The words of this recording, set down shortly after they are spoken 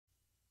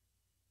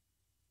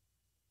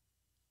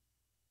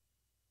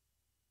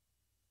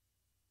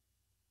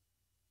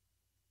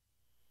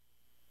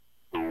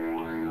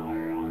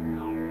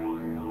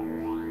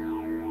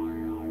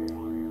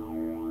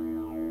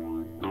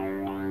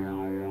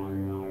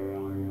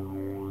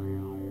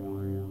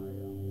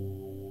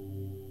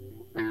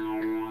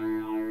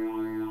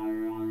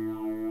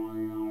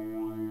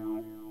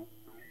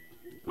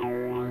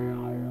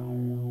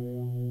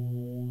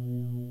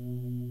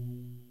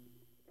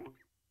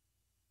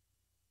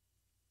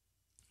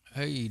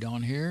Hey,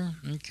 Don here.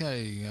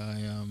 Okay, I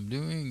am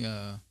doing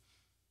a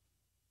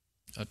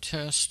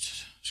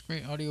test,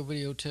 screen audio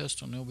video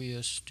test on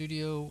OBS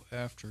Studio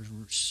after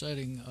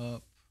setting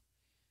up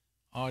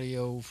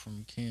audio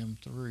from Cam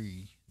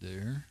 3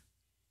 there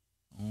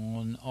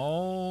on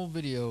all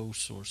video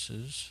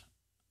sources.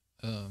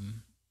 So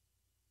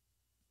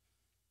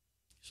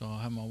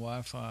I have my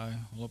Wi-Fi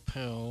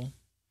Lapel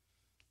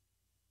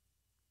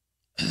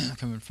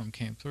coming from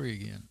Cam 3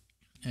 again,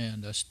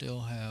 and I still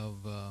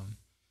have.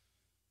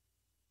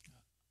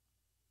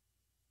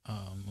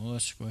 Well,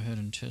 let's go ahead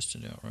and test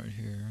it out right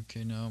here.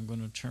 Okay, now I'm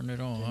going to turn it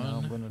on. Okay, now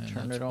I'm going to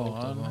turn it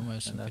on,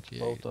 and that's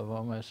both of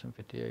them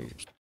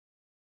SM58.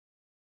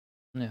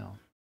 Now,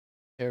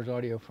 there's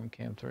audio from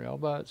Cam 3 all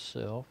by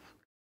itself,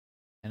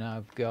 and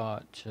I've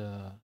got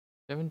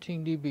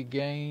 17 dB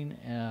gain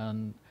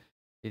and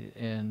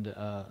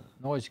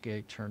noise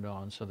gate turned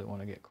on so that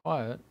when I get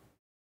quiet,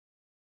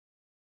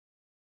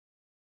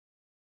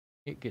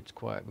 it gets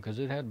quiet because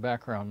it had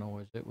background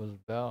noise. It was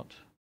about,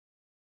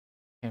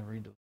 can't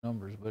read the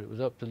numbers, but it was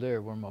up to there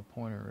where my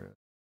pointer is.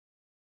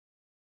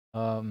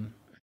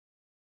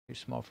 Too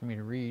small for me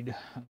to read.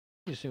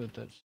 You see what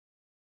that's?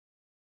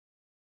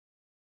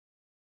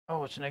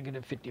 Oh, it's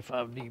negative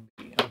 55 dB.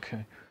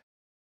 Okay.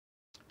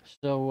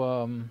 So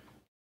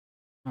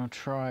I'll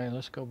try.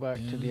 Let's go back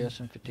to the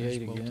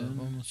SM58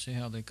 again. Let's see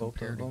how they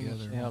compare together.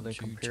 Let's see how they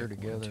compare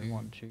together.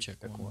 One, two.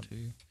 Check one,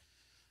 two.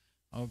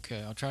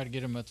 Okay, I'll try to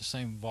get them at the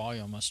same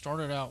volume. I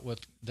started out with,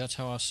 that's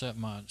how I set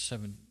my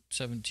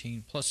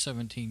 17 plus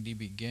 17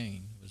 dB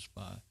gain, was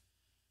by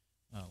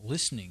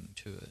listening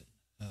to it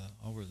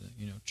over the,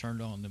 turned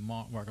on the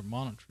where I could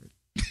monitor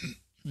it.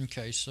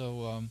 Okay,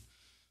 so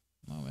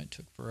well, it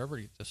took forever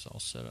to get this all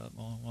set up.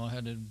 Well, I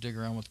had to dig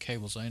around with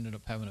cables. I ended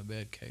up having a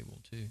bad cable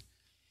too.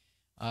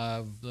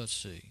 Let's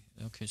see.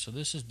 Okay, so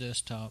this is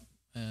desktop,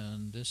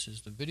 and this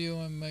is the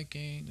video I'm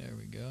making. There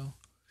we go.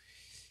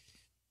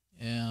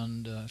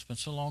 And it's been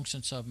so long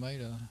since I've made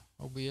a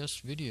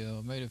OBS video.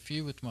 I made a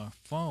few with my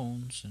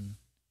phones, and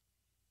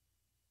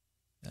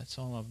that's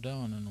all I've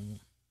done in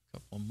a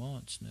couple of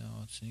months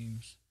now, it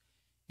seems.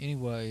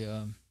 Anyway,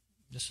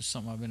 this is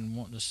something I've been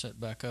wanting to set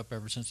back up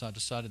ever since I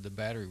decided the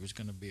battery was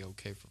going to be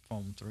okay for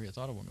phone 3. I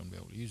thought I wasn't going to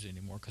be able to use it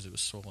anymore because it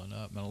was swelling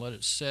up. And I let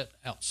it sit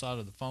outside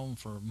of the phone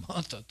for a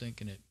month, I think,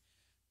 and it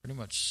pretty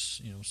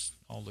much,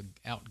 all the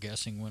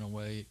outgassing went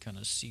away. It kind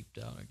of seeped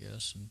out, I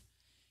guess, and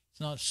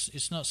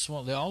it's not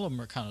swollen. All of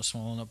them are kind of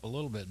swollen up a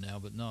little bit now,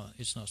 but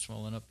it's not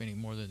swelling up any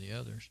more than the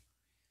others.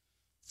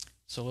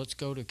 So let's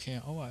go to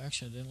Cam. Oh, I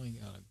accidentally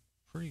got a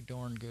pretty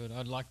darn good.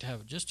 I'd like to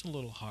have it just a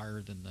little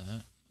higher than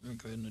that. Let me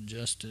go ahead and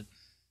adjust it.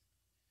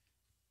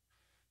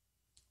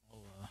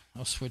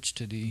 I'll switch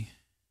to the.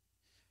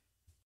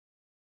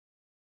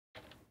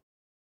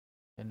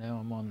 And now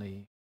I'm on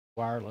the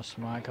wireless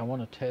mic. I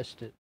want to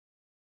test it.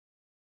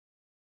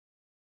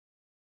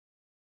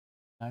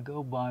 I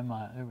go by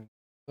my. There we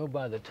go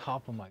by the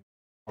top of my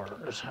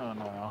guitars. I don't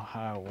know how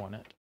high I want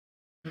it.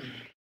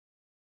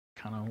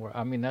 Kind of where.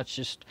 I mean, that's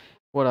just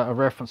what a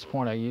reference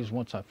point I use.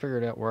 Once I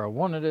figured out where I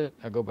wanted it,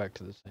 I go back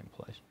to the same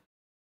place.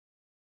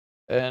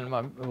 And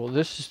well,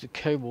 this is the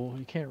cable.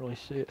 You can't really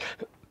see it,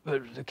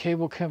 but the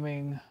cable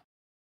coming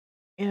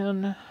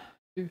in.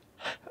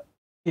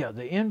 Yeah,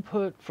 the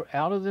input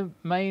out of the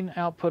main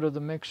output of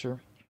the mixer.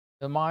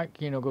 The mic,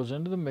 goes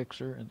into the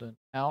mixer and then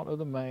out of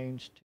the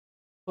mains to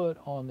put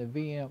on the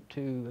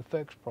VM2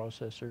 effects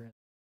processor and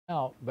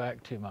out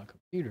back to my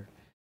computer.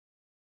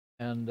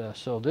 And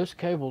so this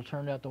cable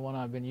turned out the one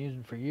I've been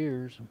using for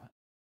years.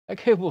 That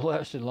cable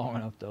lasted long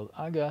enough, though.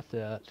 I got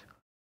that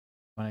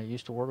when I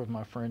used to work with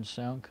my friend's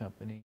sound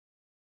company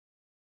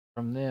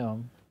from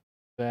them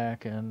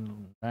back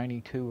in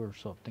 '92 or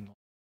something like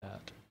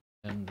that.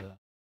 And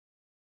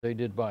they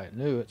did buy it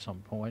new at some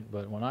point,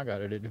 but when I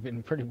got it, it had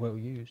been pretty well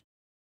used.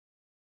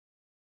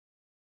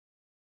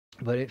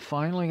 But it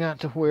finally got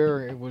to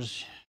where it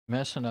was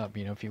messing up.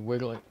 If you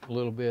wiggle it a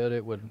little bit,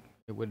 it would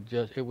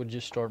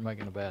just start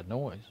making a bad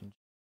noise and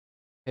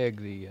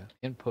peg the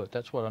input.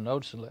 That's what I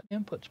noticed. The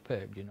input's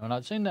pegged, and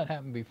I'd seen that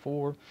happen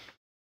before.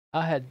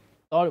 I had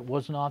thought it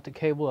was not the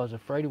cable. I was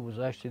afraid it was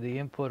actually the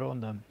input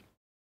on the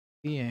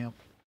preamp.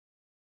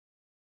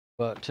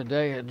 But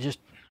today I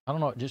don't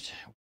know, it just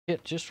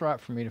hit just right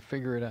for me to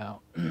figure it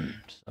out.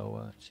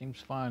 So it seems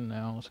fine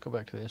now. Let's go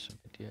back to the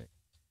SM58.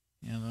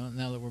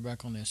 Now that we're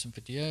back on the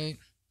SM58,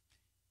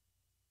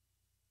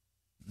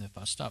 if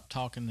I stop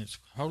talking, it's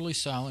totally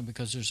silent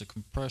because there's a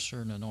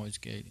compressor and a noise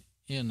gate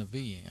in the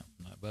VM.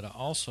 But I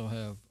also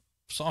have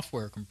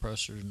software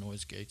compressors,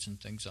 noise gates, and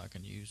things I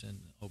can use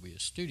in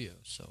OBS Studio.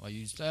 So I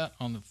use that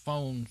on the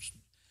phones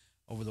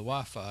over the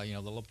Wi-Fi, the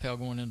lapel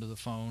going into the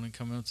phone and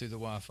coming through the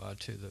Wi-Fi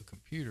to the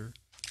computer.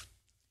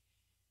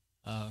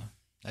 I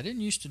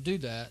didn't used to do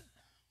that,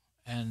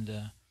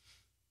 and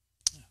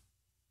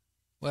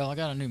well, I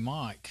got a new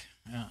mic.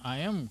 I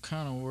am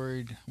kind of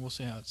worried. We'll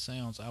see how it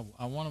sounds.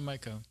 I want to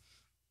make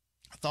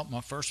I thought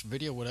my first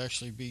video would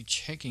actually be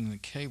checking the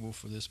cable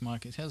for this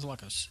mic. It has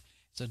like it's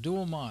a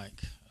dual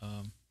mic.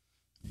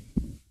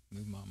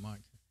 Move my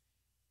mic.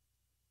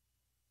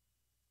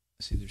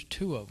 see, there's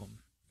two of them,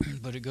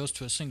 but it goes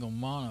to a single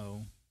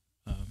mono,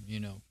 you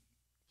know,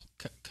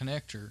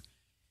 connector,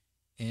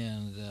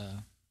 and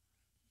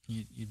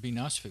you'd be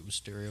nice if it was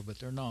stereo, but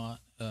they're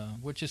not,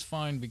 which is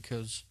fine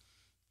because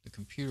the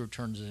computer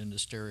turns it into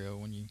stereo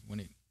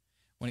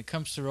when it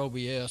comes through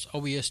OBS.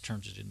 OBS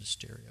turns it into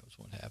stereo is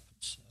what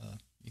happens.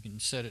 You can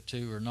set it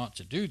to or not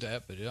to do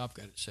that, but I've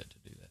got it set to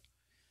do that.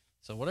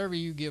 So whatever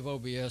you give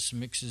OBS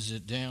mixes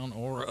it down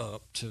or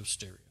up to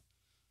stereo.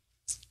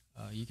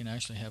 You can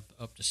actually have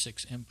up to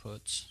 6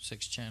 inputs,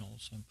 6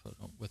 channels input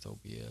with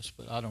OBS,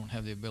 but I don't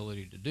have the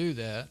ability to do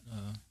that.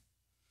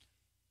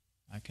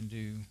 I can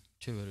do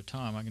 2 at a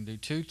time. I can do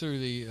 2 through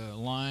the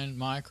line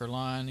mic or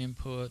line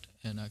input,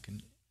 and I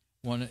can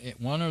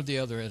one or the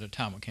other at a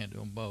time. I can't do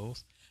them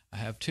both. I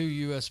have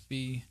 2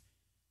 USB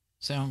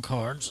sound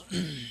cards,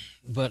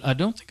 but I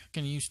don't think I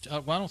can use.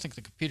 Well, I don't think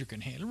the computer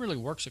can handle. It really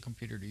works a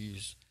computer to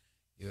use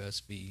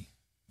USB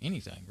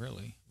anything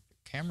really,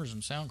 cameras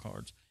and sound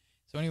cards.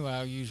 So anyway,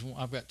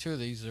 I've got 2 of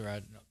these.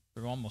 They're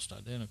almost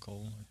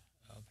identical.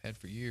 I've had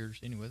for years.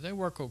 Anyway, they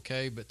work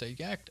okay, but they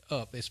act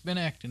up. It's been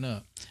acting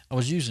up. I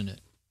was using it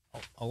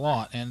a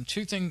lot, and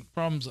 2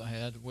 problems I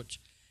had,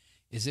 which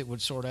is it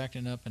would start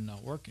acting up and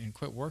not work and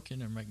quit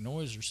working or make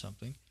noise or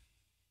something.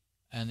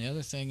 And the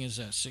other thing is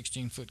that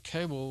 16-foot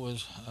cable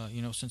was,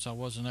 you know, since I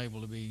wasn't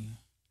running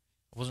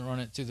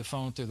it through the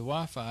phone through the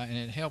Wi-Fi, and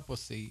it helped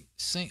with the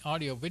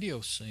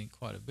audio-video sync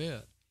quite a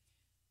bit.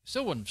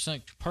 Still wouldn't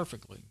sync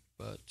perfectly,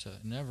 but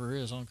it never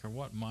is. I don't care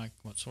what mic,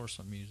 what source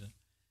I'm using.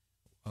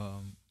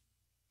 And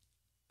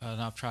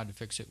I've tried to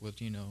fix it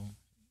with, you know,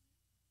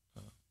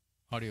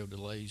 audio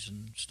delays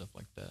and stuff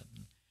like that.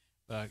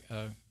 But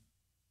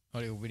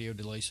audio-video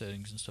delay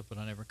settings and stuff, but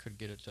I never could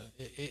get it to.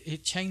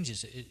 It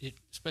changes. It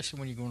especially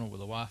when you're going over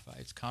the Wi-Fi.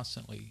 It's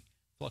constantly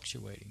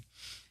fluctuating.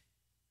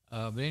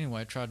 But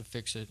anyway, I tried to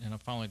fix it, and I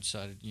finally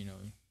decided, you know,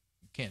 you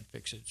can't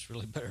fix it. It's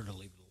really better to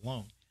leave it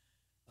alone.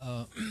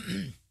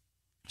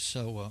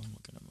 So I'm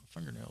looking at my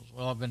fingernails.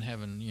 Well, I've been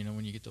having, you know,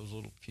 when you get those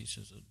little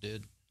pieces of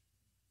dead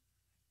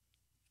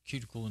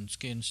cuticle and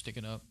skin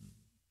sticking up,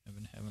 I've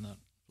been having that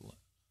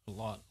a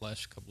lot the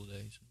last couple of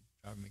days.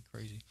 Driving me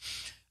crazy.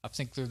 I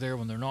think they're there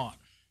when they're not.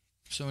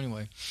 So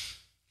anyway,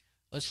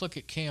 let's look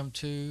at Cam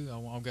 2.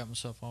 I've got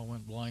myself all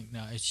went blank.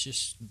 Now, it's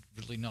just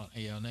really not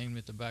a name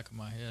at the back of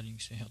my head. You can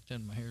see how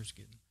thin my hair's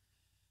getting.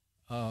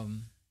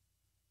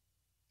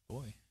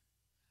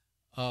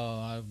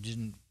 I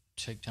didn't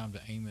take time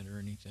to aim it or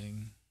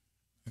anything.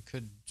 I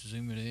could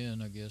zoom it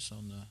in, I guess,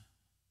 on the...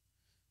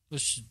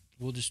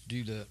 We'll just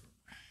do that.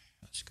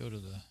 Let's go to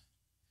the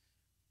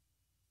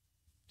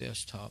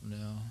desktop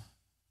now.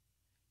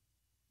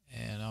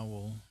 And I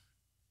will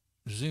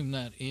zoom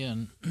that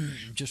in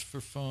just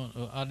for fun.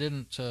 I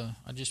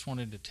just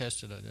wanted to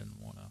test it.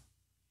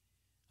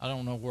 I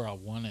don't know where I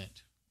want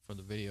it for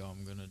the video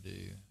I'm going to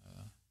do.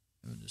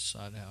 Let me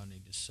decide how I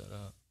need to set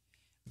up.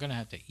 I'm going to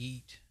have to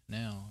eat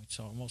now. It's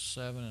almost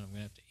 7 and I'm going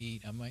to have to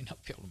eat. I may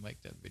not be able to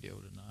make that video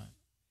tonight.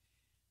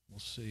 We'll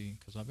see,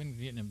 because I've been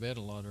getting in bed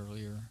a lot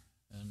earlier,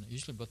 and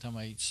usually by the time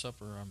I eat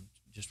supper,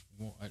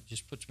 it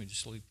just puts me to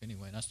sleep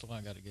anyway, and that's the why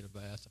I got to get a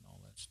bath and all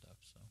that stuff.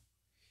 So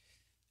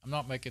I'm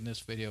not making this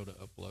video to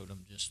upload.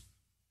 I'm just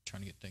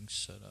trying to get things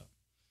set up.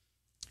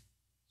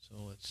 So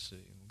let's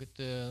see. We'll get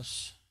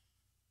this.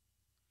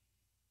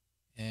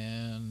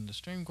 And the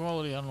stream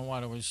quality, I don't know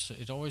why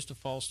it always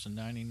defaults to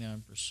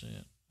 99%.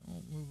 It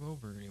won't move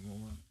over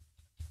anymore.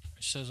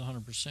 It says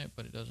 100%,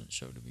 but it doesn't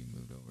show to be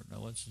moved over. Now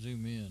let's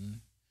zoom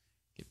in.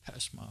 Get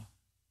past my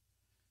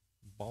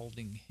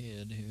balding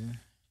head here.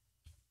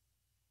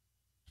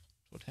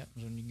 That's what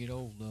happens when you get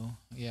old, though.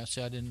 Yeah,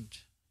 see, I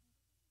didn't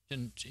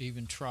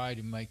even try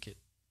to make it.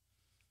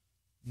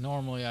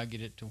 Normally, I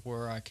get it to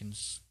where I can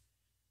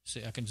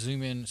see. I can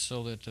zoom in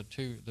so that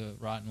the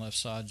right and left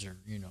sides are,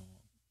 you know,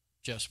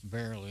 just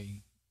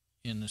barely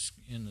in this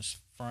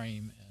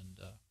frame,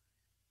 and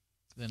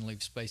then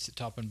leave space at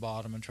top and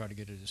bottom and try to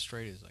get it as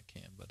straight as I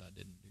can. But I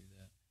didn't do that.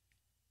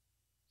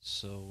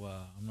 So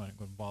I'm not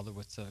going to bother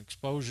with the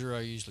exposure.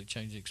 I usually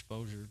change the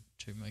exposure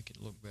to make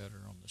it look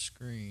better on the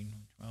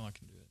screen. Well, I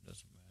can do it.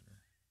 Doesn't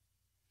matter.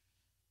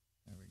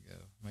 There we go.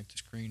 Make the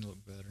screen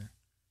look better.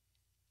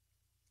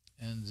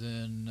 And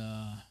then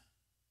I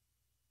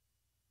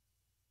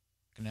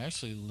can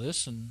actually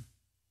listen.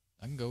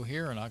 I can go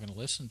here and I can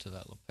listen to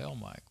that lapel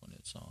mic when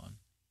it's on,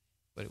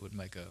 but it would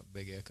make a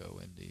big echo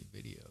in the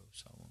video,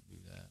 so I won't do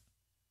that.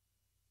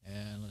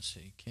 And let's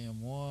see,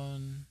 Cam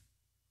 1.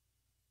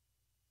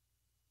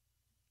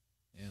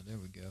 Yeah, there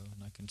we go.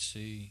 And I can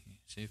see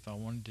if I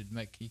wanted to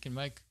make, you can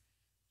make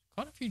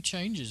quite a few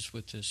changes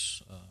with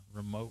this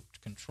remote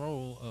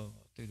control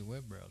through the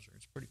web browser.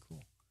 It's pretty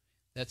cool.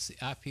 That's the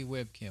IP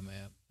webcam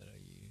app that I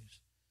use.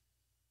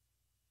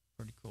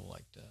 Pretty cool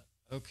like that.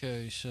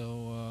 Okay,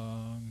 so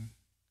I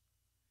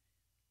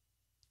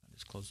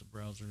just close the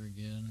browser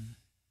again.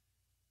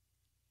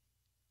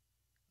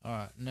 All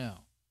right,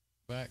 now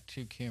back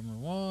to camera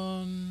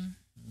 1.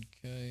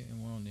 Okay,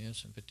 and we're on the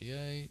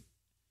SM58.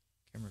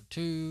 Camera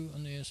 2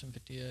 on the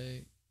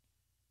SM58.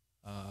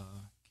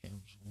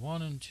 cams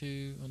 1 and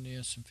 2 on the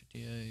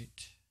SM58,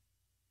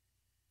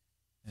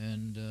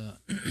 and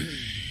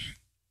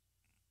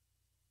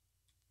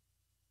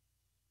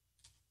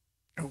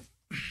oh,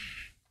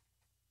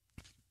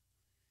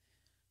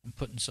 I'm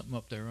putting something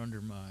up there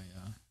under my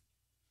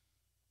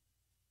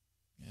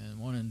and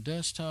 1 in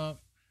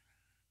desktop,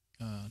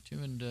 2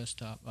 in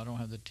desktop. I don't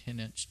have the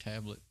 10-inch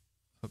tablet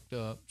hooked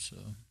up, so,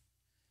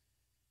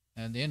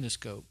 and the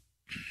endoscope.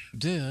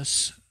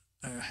 This,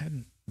 I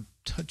hadn't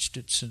touched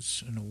it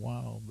since in a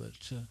while,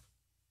 but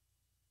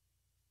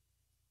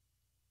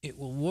it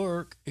will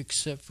work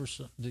except for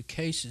the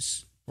case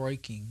is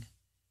breaking.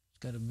 It's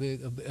got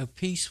a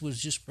piece was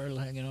just barely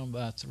hanging on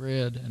by a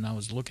thread, and I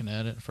was looking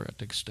at it. I forgot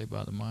to stay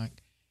by the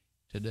mic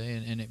today,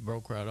 and it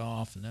broke right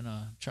off. And then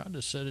I tried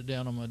to set it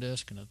down on my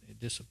desk, and it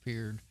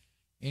disappeared.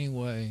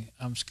 Anyway,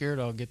 I'm scared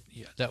I'll get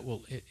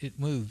it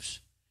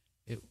moves.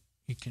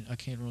 I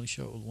can't really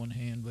show it with one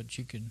hand, but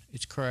you can.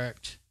 It's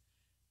cracked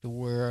to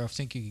where I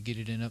think you could get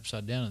it in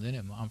upside down, and then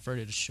I'm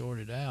afraid to short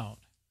it out.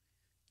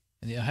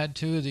 And I had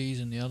 2 of these,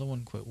 and the other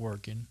one quit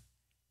working.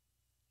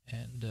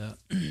 And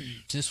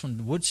this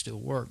one would still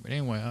work, but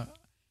anyway, I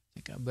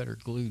think I better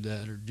glue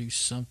that or do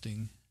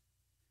something.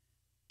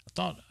 I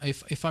thought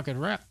if I could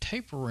wrap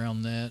tape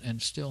around that and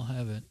still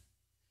have it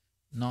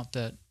not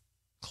that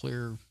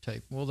clear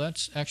tape. Well,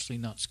 that's actually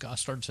not Scotch. I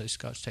started to say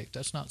Scotch tape.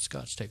 That's not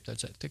Scotch tape.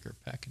 That's that thicker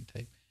packing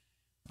tape.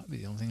 Might be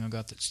the only thing I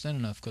got that's thin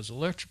enough, because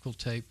electrical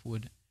tape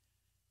would,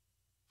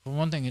 for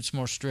one thing, it's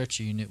more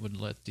stretchy and it would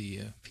let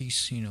the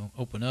piece,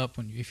 open up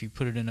if you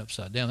put it in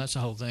upside down. That's the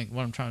whole thing.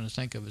 What I'm trying to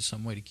think of is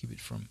some way to keep it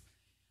from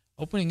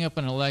opening up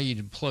and allow you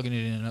to plugging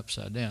it in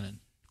upside down and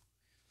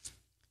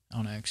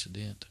on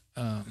accident,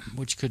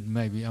 which could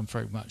maybe, I'm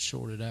afraid, might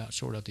short out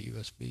the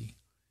USB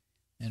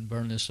and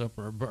burn this up,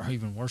 or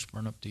even worse,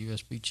 burn up the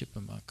USB chip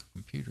in my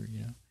computer,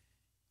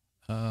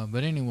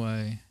 But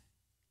anyway,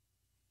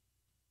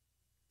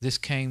 this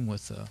came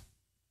with a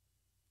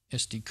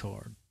SD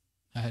card.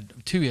 I had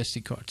 2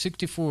 SD cards,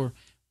 64,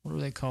 what are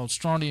they called?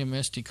 Strontium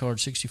SD card,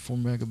 64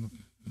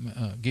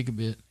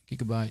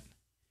 gigabyte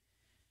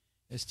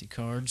SD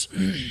cards.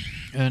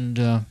 And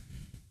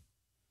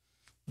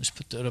let's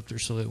put that up there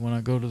so that when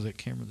I go to the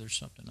camera, there's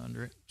something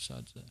under it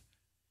besides that.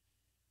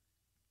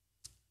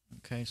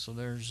 Okay, so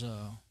there's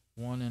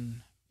one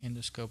in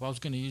endoscope. I was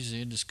going to use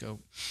the endoscope.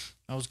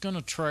 I was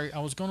going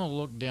to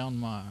look down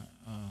my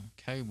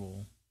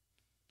cable.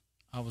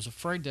 I was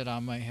afraid that I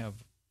may have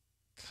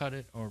cut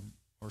it or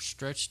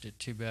stretched it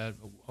too bad.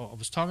 I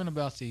was talking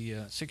about the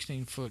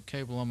 16-foot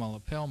cable on my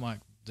lapel mic.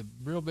 The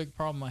real big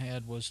problem I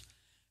had was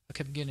I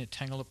kept getting it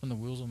tangled up in the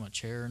wheels of my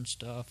chair and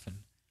stuff, and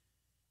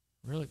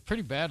really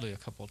pretty badly a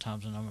couple of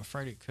times, and I'm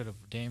afraid it could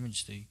have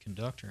damaged the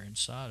conductor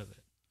inside of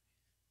it.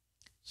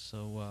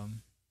 So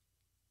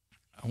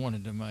I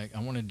wanted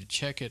to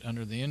check it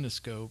under the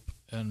endoscope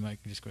and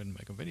just go ahead and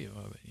make a video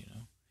of it,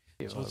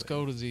 So let's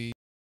go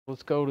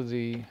to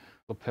the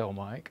lapel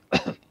mic.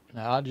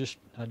 Now I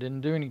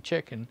didn't do any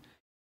checking.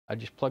 I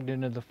just plugged it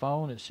into the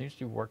phone. It seems to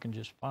be working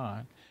just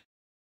fine.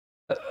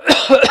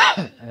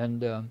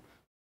 And the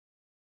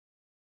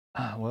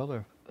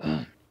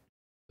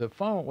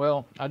phone,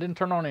 well, I didn't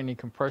turn on any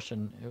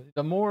compression.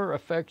 The more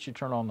effects you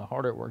turn on, the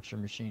harder it works your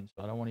machine.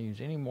 So I don't want to use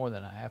any more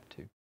than I have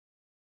to.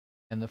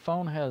 And the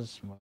phone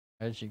has,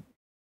 I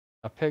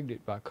pegged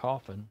it by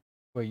coffin.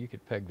 Well, you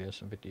could peg the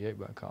SM58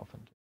 by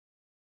coffin.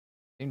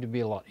 It seemed to be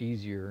a lot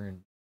easier.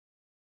 And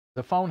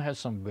the phone has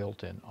some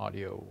built-in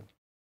audio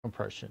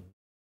compression.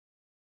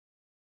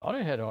 I thought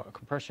it had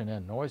compression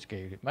and noise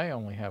gate. It may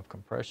only have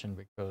compression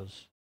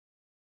because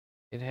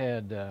it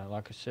had,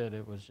 like I said,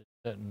 it was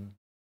setting,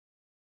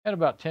 had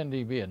about 10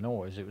 dB of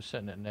noise. It was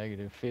setting at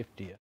negative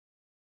 50,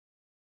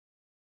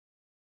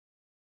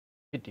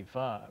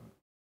 55.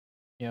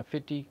 Yeah,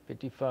 50,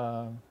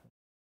 55,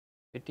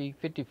 50,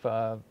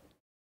 55,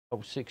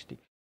 60.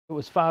 It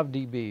was 5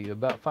 dB,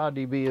 about 5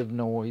 dB of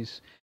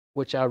noise,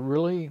 which I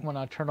really, when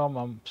I turned on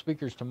my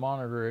speakers to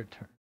monitor it,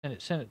 and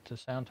it sent it to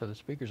sound to the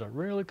speakers, I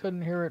really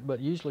couldn't hear it,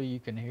 but usually you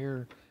can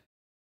hear.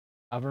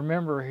 I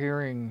remember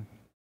hearing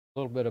a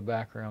little bit of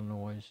background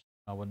noise.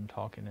 I wasn't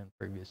talking in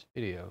previous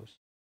videos.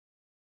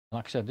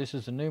 Like I said, this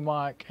is a new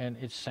mic, and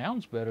it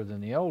sounds better than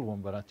the old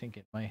one, but I think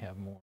it may have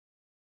more.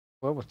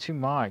 Well, with 2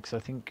 mics, I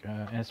think,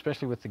 and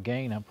especially with the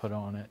gain I put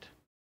on it,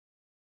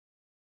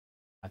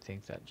 I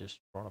think that just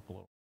brought up a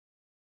little.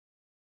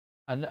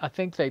 And I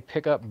think they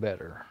pick up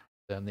better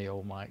than the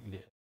old mic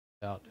did.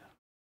 But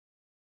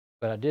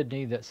I did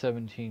need that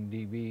 17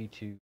 dB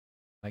to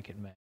make it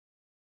match.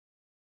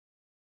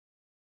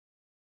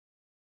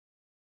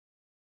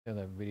 Yeah,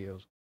 that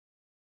video's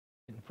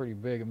getting pretty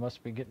big. It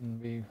must be getting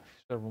to be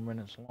several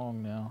minutes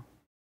long now.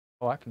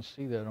 Oh, I can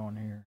see that on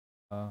here.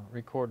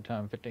 Record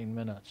time 15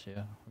 minutes.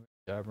 Yeah,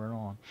 jabbering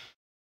on.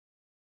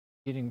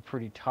 Getting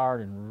pretty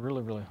tired and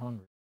really, really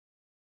hungry.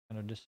 Kind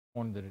of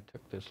disappointed that it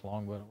took this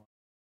long, but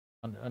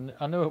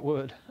I knew it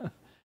would.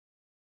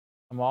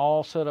 I'm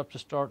all set up to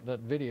start that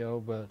video,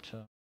 but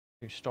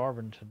I'm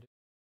starving to do it.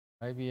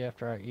 Maybe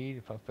after I eat,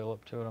 if I feel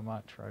up to it, I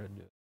might try to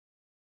do it.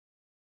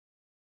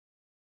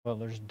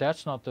 well,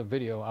 that's not the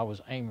video I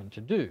was aiming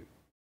to do,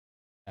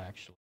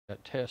 actually,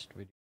 that test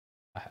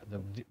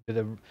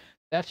video.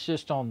 That's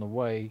just on the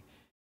way.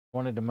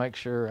 Wanted to make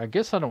sure. I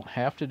guess I don't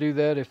have to do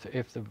that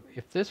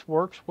if this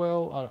works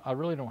well. I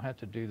really don't have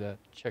to do that.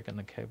 Checking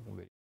the cable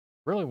video.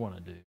 What I really want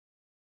to do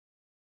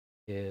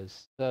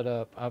is set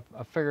up.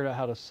 I figured out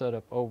how to set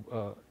up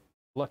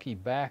Lucky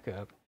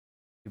Backup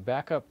to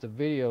back up the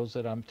videos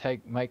that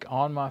make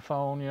on my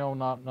phone. You know,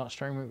 not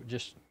streaming,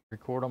 just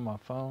record on my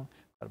phone.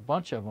 Got a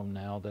bunch of them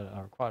now that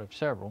are quite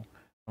several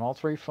on all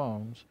 3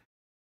 phones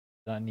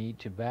that I need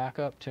to back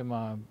up to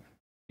my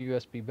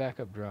USB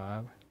backup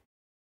drive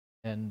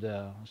and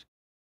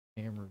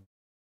camera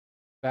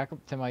back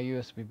up to my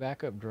USB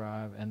backup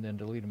drive and then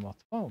delete them off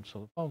the phone so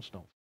the phones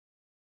don't.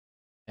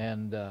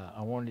 And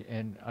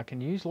I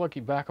can use Lucky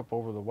Backup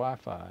over the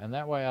Wi-Fi, and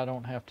that way I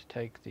don't have to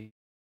take the.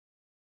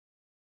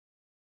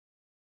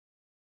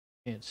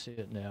 Can't see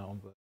it now,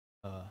 but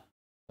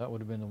that would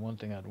have been the one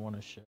thing I'd want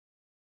to show.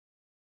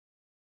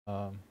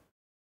 Well,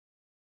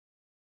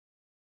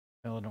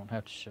 I don't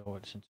have to show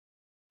it since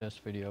it's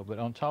this video, but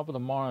on top of the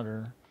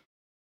monitor,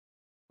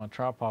 my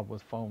tripod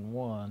with phone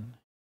 1,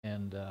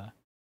 and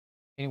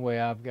anyway,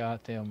 I've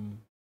got them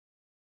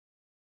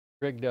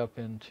rigged up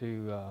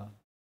into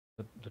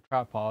the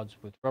tripods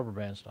with rubber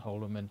bands to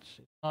hold them, and it's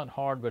not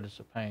hard, but it's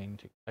a pain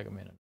to take them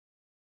in.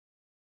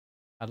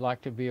 I'd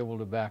like to be able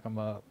to back them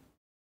up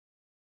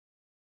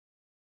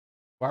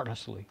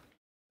wirelessly,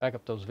 back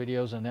up those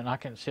videos, and then I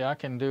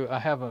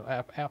have an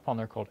app on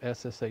there called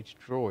SSH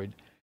Droid,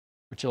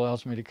 which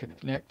allows me to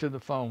connect to the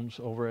phones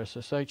over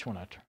SSH when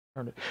I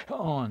turn it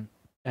on.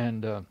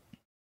 And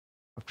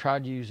I've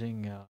tried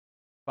using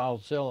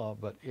FileZilla,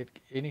 but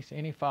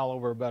any file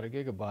over about 1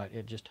 gigabyte,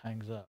 it just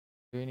hangs up.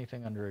 Do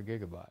anything under 1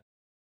 gigabyte,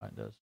 it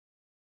does.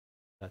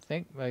 I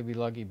think maybe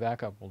Lucky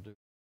Backup will do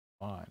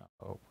fine,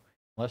 I hope.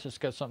 Unless it's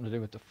got something to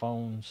do with the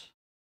phones.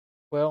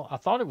 Well, I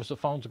thought it was the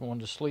phones going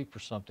to sleep or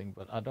something,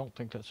 but I don't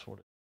think that's what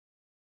it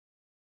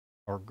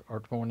is. Or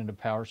going into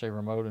power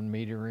saver mode and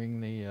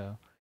metering the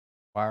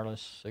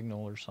wireless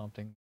signal or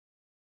something.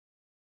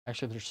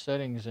 Actually, there's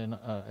settings in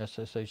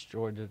SSH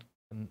Droid to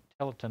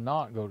tell it to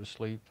not go to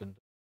sleep and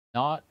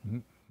not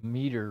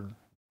meter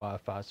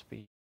Wi-Fi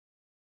speed.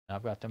 And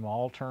I've got them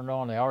all turned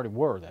on. They already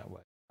were that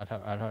way.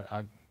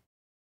 I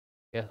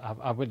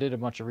did a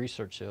bunch of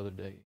research the other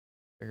day,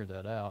 figured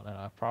that out, and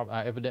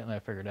I evidently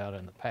figured it out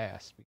in the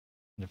past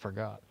and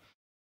forgot.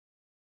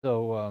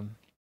 So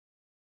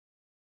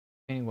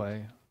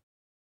anyway,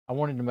 I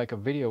wanted to make a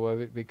video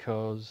of it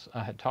because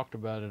I had talked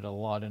about it a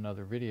lot in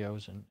other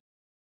videos and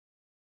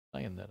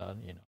saying that I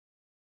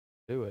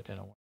do it and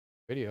I want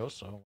a video,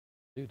 so I want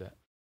to do that.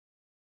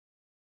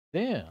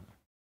 Then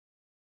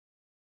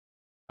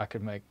I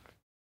could make.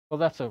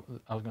 Well,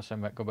 I was gonna say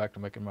go back to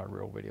making my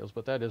real videos,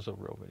 but that is a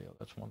real video.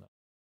 That's one that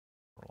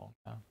for a long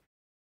time.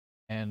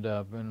 And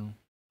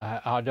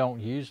I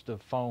don't use the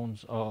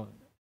phones.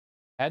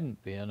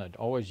 Hadn't been. I'd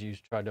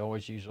tried to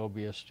always use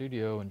OBS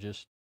Studio and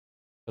just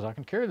because I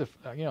can carry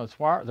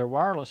they're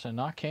wireless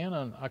and I can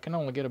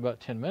only get about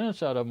 10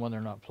 minutes out of them when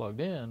they're not plugged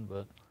in,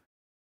 but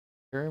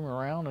carry them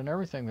around and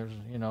everything. There's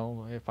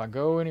if I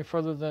go any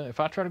further than if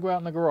I try to go out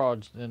in the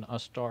garage, then I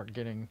start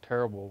getting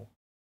terrible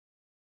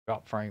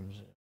drop frames.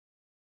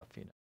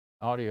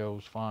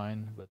 Audio's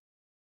fine, but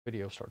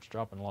video starts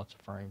dropping lots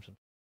of frames and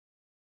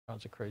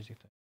that's a crazy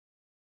thing.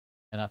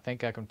 And I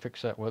think I can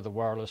fix that with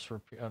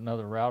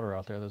another router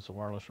out there that's a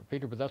wireless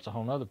repeater, but that's a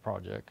whole nother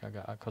project.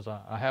 Because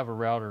I have a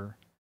router.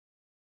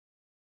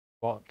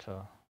 I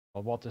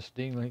bought this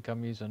D-Link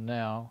I'm using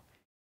now,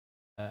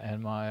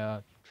 and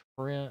my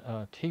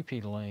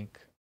TP-Link.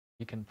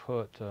 You can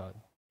put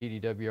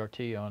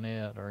DDWRT on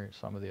it or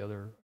some of the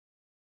other.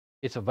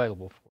 It's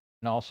available for,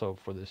 and also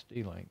for this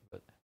D-Link,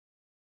 but.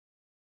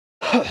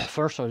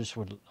 First, I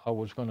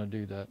was going to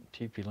do that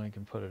TP-Link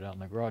and put it out in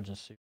the garage and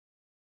see,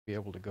 be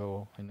able to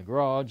go in the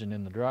garage and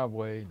in the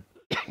driveway.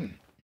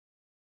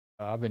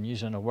 I've been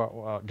using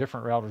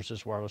different routers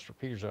as wireless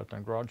repeaters out there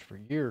in the garage for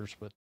years,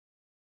 but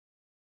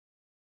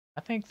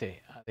I think the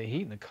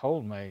heat and the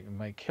cold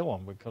may kill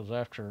them because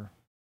after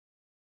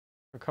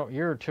a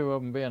year or 2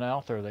 of them being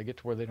out there, they get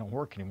to where they don't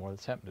work anymore.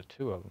 That's happened to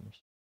 2 of them.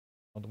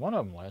 Well, one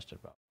of them lasted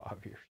about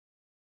 5 years.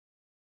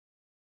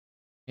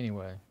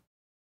 Anyway.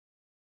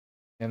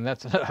 And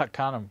that's I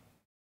kind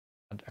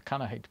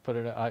of hate to put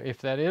it out. If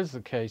that is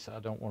the case,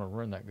 I don't want to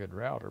ruin that good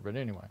router. But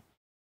anyway,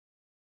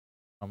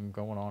 I'm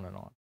going on and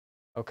on.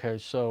 Okay,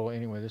 so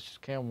anyway, this is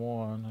cam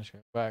 1. Let's go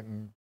back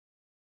and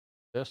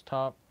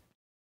desktop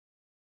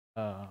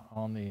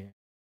on the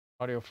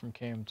audio from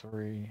cam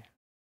 3.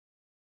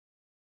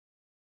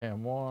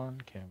 Cam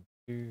 1, cam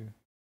 2,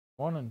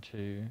 1 and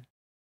 2.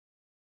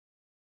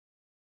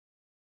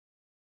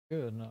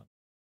 Good. Not.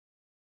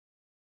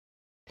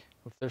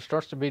 If there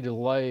starts to be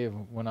delay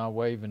when I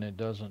wave and it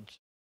doesn't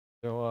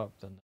show up,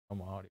 then on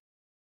my audio.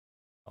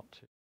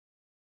 Okay,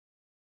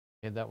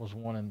 that was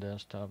 1 in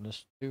desktop. This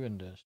is 2 in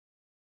desktop.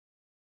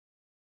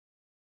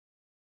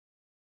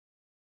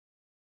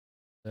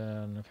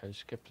 Then, okay,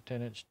 skip the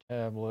 10-inch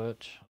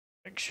tablet.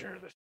 Make sure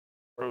this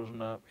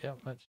frozen up. Yep,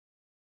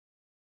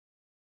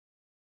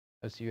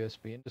 that's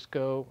USB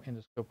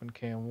endoscope and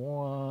cam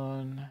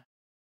 1.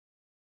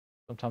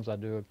 Sometimes I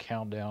do a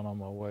countdown on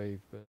my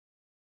wave, but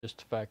just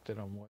the fact that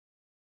I'm waving,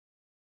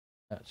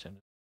 that's in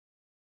it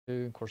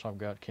too. Of course, I've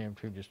got cam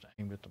 2 just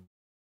aimed at the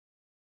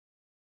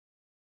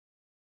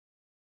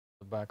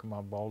back of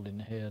my balding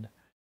head.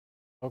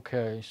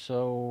 Okay,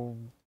 so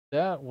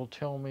that will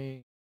tell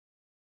me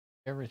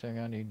everything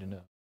I need to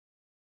know.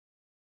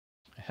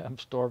 I'm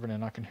starving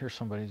and I can hear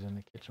somebody's in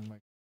the kitchen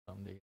making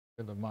something to eat.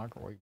 The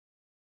microwave.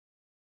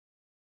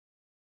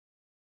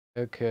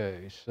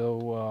 Okay,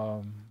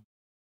 so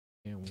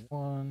in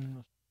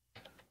 1.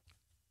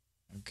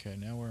 Okay,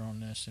 now we're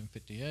on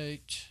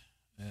SM58,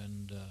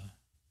 and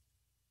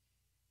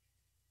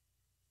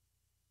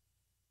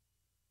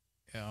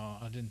yeah,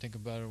 I didn't think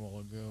about it a while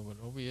ago, but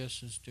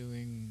OBS is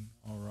doing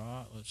all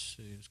right. Let's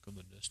see, let's go to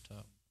the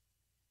desktop.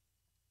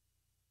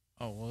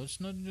 Oh, well, it's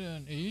not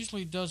doing, it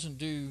usually doesn't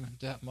do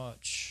that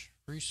much,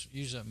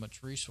 use that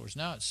much resource.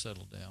 Now it's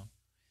settled down.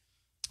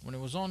 When it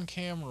was on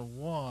camera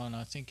 1,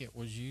 I think it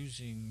was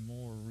using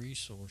more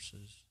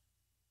resources.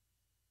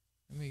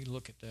 Let me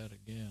look at that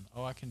again.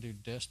 Oh, I can do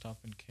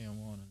desktop and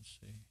cam 1 and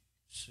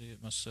see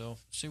it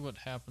myself. See what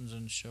happens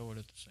and show it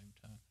at the same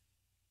time.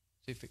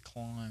 See if it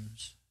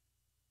climbs.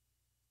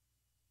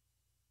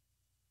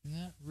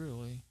 Not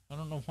really. I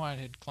don't know why it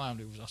had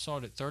climbed. I saw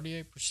it at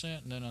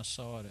 38%, and then I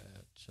saw it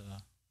at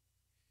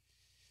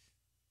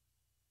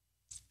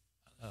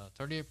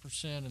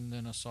 38%, and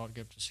then I saw it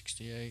get up to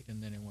 68,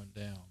 and then it went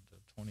down to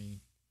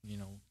 20. You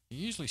know, it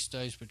usually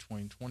stays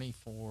between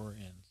 24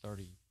 and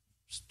 32%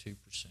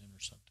 or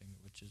something,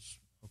 which is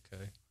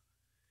okay.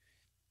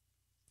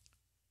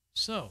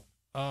 So,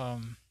 I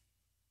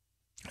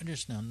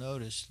just now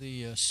noticed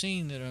the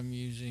scene that I'm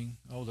using.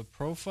 Oh, the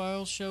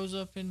profile shows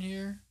up in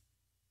here.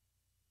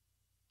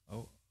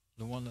 Oh,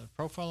 the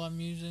profile I'm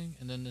using,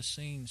 and then the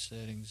scene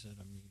settings that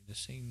I'm using, the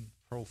scene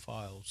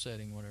profile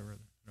setting, whatever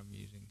that I'm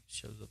using,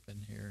 shows up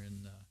in here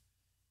in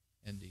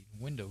the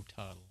window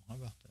title. How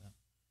about that?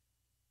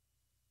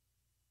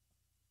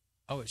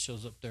 Oh, it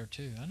shows up there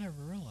too. I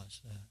never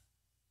realized that.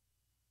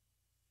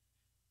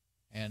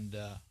 And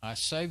I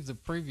saved the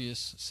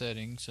previous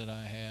settings that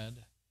I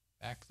had,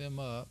 backed them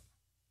up,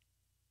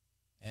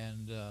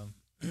 and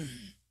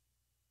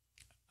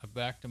I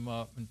backed them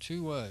up in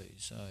 2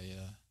 ways.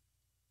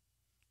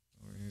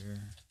 Over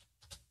here.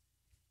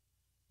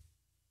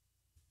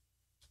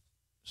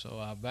 So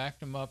I backed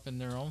them up in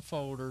their own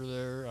folder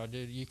there.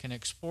 You can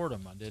export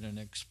them. I did an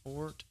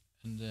export,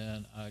 and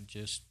then I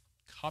just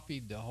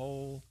copied the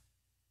whole,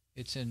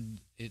 it's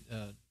in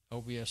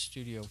OBS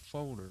Studio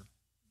folder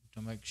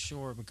to make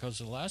sure, because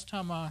the last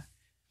time I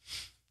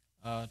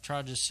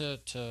tried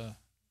to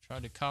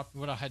copy,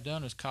 what I had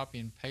done is copy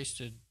and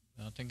pasted,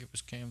 I think it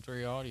was Cam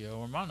 3 audio,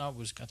 or mine not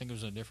was, I think it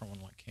was a different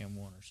one like Cam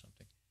 1 or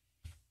something.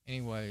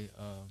 Anyway,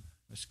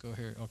 let's go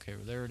here. Okay,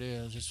 well, there it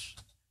is. It's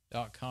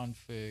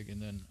 .config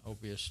and then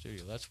OBS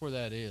Studio. That's where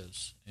that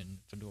is in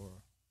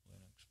Fedora,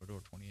 Linux,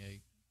 Fedora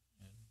 28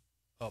 and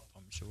up,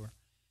 I'm sure.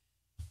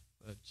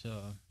 But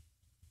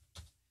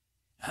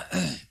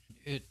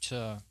it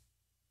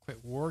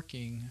quit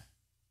working.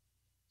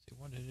 See,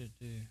 what did it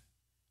do?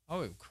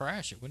 Oh, it would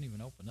crash. It wouldn't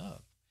even open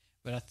up.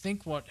 But I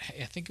think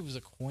it was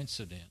a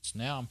coincidence.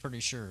 Now I'm pretty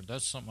sure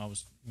that's something I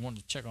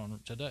wanted to check on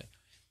today.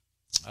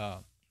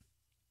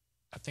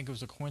 I think it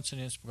was a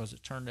coincidence because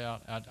it turned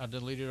out I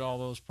deleted all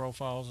those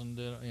profiles and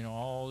did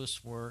all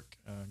this work,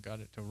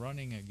 got it to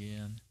running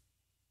again,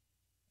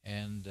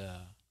 and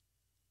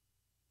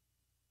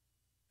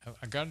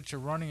I got it to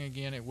running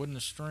again. It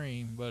wouldn't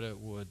stream, but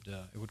it would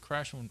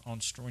crash on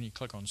when you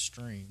click on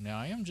stream. Now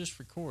I am just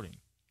recording.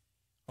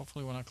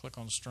 Hopefully when I click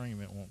on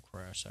stream it won't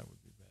crash. That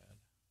would be bad.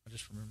 I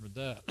just remembered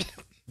that,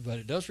 but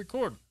it does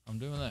record. I'm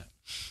doing that.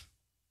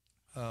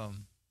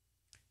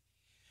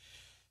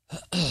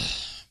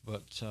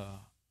 But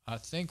I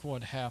think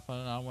what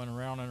happened, I went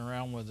around and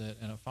around with it,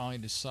 and I finally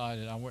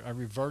decided I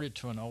reverted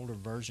to an older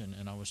version,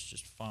 and I was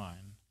just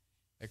fine,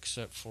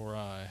 except for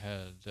I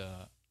had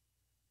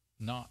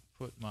not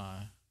put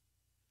my,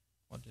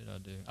 what did I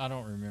do? I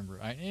don't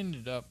remember. I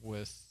ended up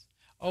with,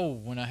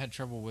 when I had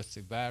trouble with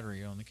the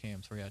battery on the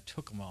Cam 3, I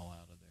took them all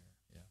out of there.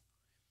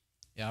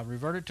 Yeah, I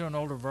reverted to an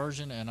older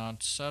version, and I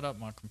set up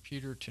my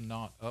computer to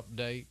not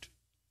update.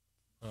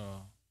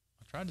 I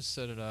tried to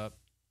set it up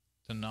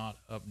to not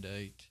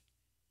update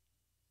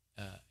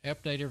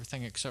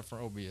everything except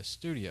for OBS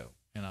Studio,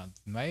 and I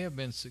may have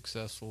been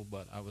successful,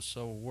 but I was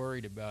so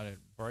worried about it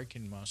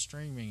breaking my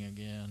streaming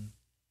again.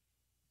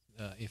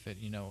 If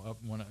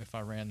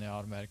I ran the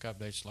automatic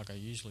updates like I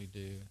usually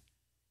do,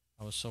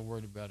 I was so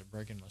worried about it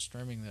breaking my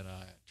streaming that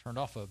I turned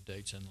off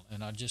updates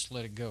and I just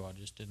let it go. I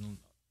just didn't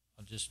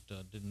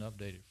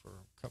update it for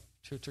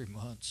 2 or 3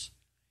 months.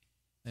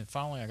 And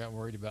finally, I got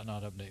worried about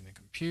not updating the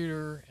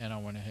computer, and I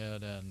went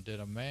ahead and did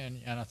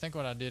and I think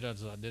what I did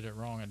is I did it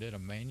wrong. I did a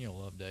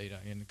manual update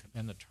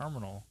in the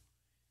terminal,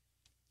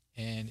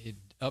 and it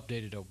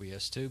updated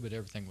OBS too, but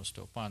everything was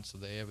still fine. So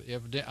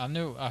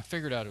I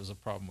figured out it was a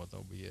problem with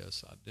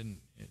OBS. It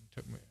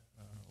took me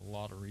a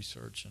lot of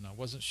research, and I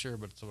wasn't sure,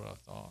 but it's what I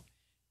thought.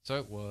 So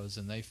it was,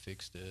 and they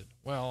fixed it.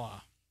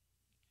 Well,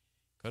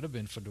 could have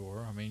been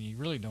Fedora. I mean, you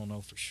really don't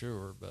know for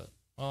sure, but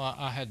well,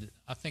 I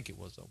think it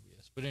was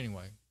OBS. But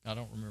anyway, I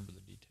don't remember the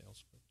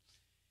details.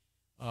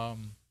 But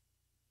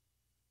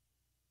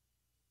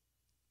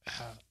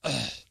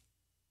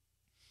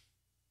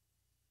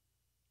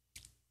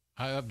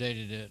I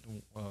updated it.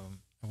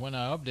 When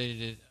I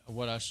updated it,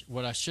 what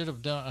I should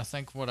have done, I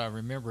think what I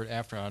remembered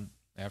after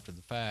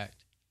the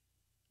fact,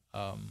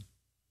 I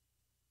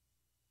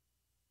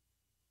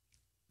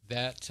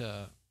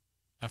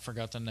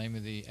forgot the name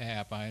of the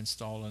app. I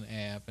installed an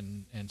app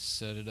and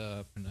set it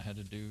up, and I had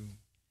to do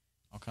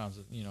all kinds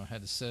of,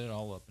 had to set it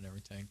all up and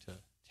everything to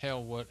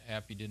tell what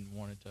app you didn't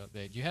want it to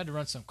update. You had to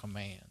run some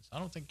commands. I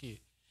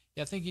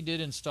think you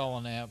did install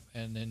an app,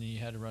 and then you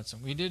had to run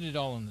some. We did it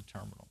all in the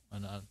terminal,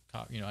 and I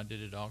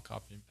did it all,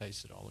 copied and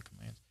pasted all the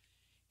commands.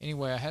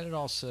 Anyway, I had it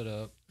all set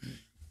up.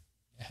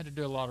 I had to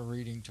do a lot of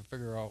reading to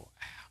figure out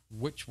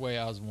which way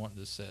I was wanting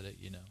to set it.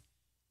 There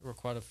were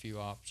quite a few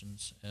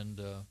options,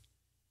 and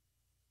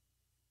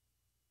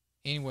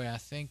anyway, I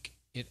think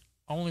it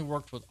only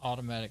worked with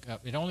automatic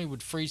up. It only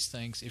would freeze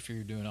things if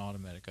you're doing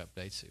automatic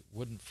updates. It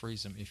wouldn't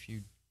freeze them if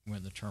you went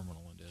in the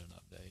terminal and did an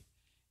update.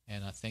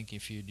 And I think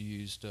if you'd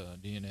used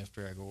DNF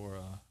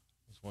Dragora,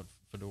 was what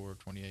Fedora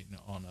 28 and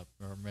on up,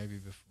 or maybe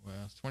before,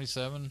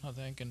 27, I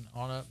think, and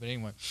on up. But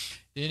anyway,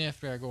 DNF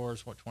Dragora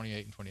is what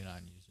 28 and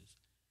 29 uses.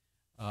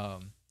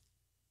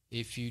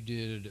 If you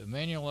did a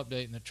manual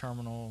update in the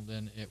terminal,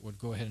 then it would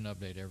go ahead and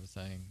update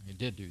everything. It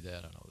did do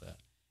that, I know that.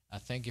 I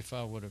think if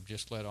I would have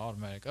just let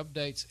automatic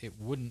updates, it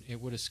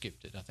would have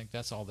skipped it. I think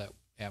that's all that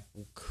app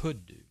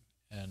could do.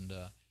 And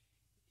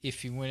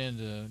if you went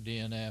into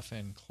DNF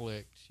and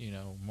clicked,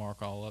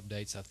 mark all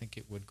updates, I think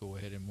it would go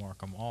ahead and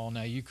mark them all.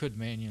 Now, you could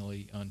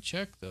manually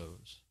uncheck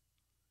those,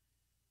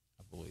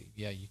 I believe.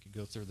 Yeah, you could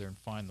go through there and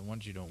find the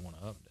ones you don't want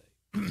to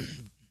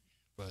update.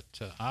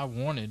 But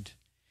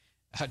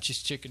I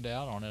just chickened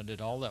out on it. I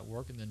did all that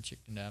work and then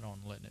chickened out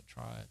on letting it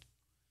try it.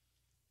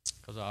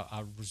 Because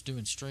I was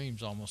doing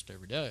streams almost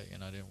every day,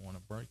 and I didn't want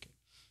to break it.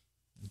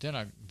 Then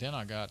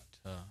I got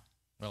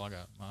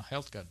my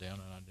health got down,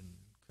 and I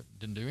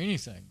didn't do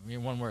anything,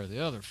 one way or the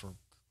other, for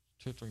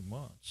 2 or 3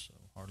 months, so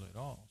hardly at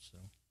all. So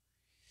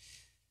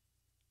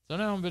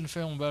now I've been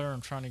feeling better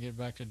and trying to get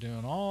back to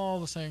doing all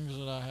the things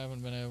that I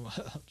haven't been able.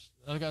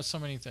 I've got so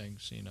many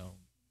things,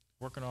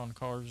 working on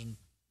car and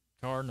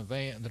the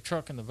van, the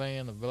truck and the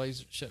van, the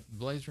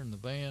Blazer and the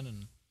van,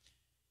 and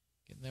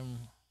getting them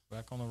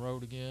back on the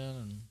road again,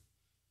 and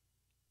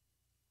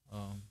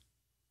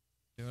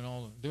doing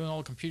all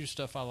the computer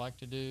stuff I like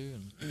to do,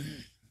 and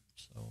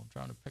so I'm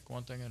trying to pick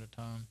one thing at a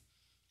time.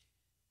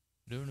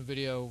 Doing a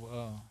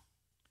video,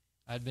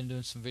 I'd been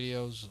doing some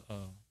videos,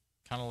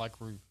 kind of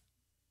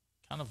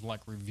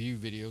like review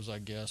videos, I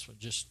guess, but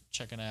just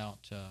checking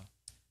out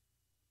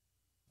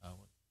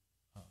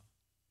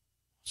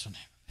what's the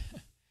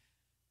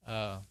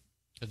name?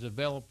 The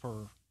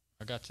developer.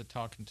 I got to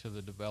talking to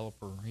the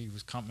developer. He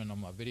was commenting on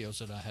my videos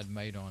that I had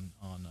made on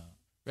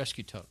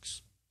Rescue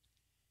Tux,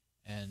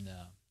 and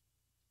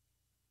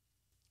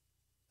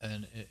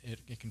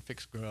it can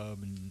fix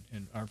Grub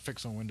and or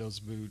fix on Windows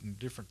boot and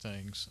different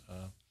things.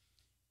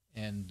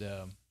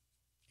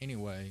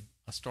 Anyway,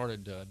 I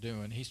started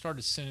he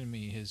started sending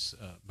me his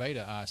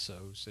beta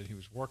ISOs that he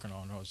was working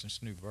on. It was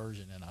this new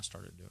version, and I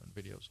started doing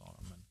videos on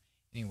them. And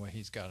anyway,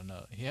 he's got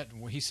another.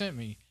 He sent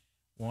me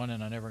one,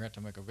 and I never got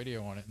to make a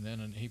video on it. And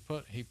then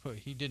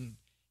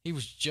he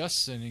was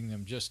just sending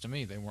them just to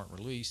me. They weren't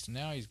released. And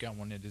now he's got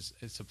one that it's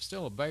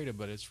still a beta,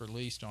 but it's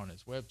released on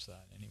his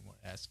website. And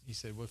he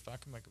said, well, if I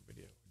can make a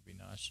video, it'd be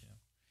nice,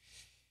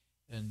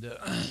 And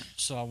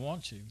so I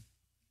want to.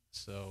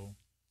 So,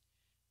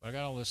 but I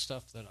got all this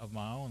stuff of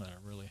my own that I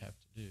really have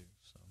to do.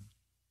 So,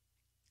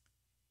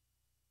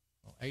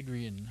 well,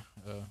 Adrian,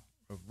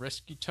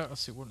 Rescue Tux.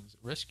 Let's see, what is it?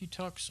 Rescue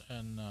Tux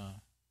and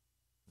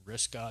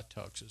Rescue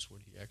Tux is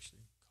what he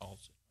actually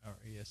calls it, or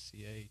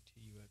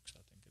ESCATUX,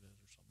 I think it is,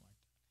 or something like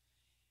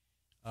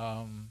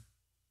that.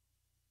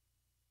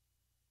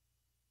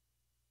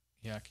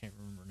 Yeah, I can't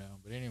remember now,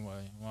 but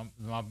anyway,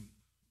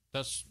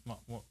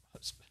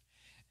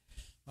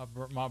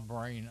 my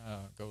brain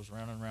goes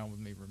round and round with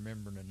me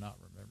remembering and not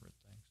remembering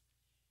things.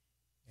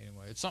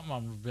 Anyway, it's something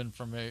I've been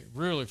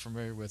really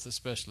familiar with,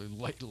 especially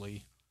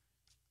lately,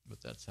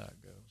 but that's how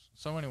it goes.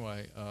 So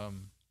anyway,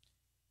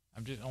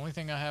 the only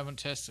thing I haven't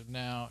tested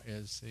now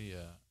is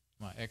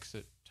my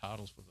exit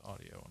titles with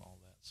audio and all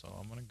that. So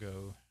I'm gonna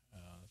go.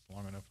 It's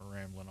long enough for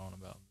rambling on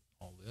about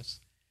all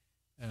this,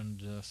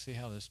 and see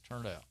how this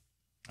turned out.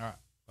 All right,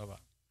 bye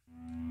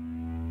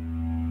bye.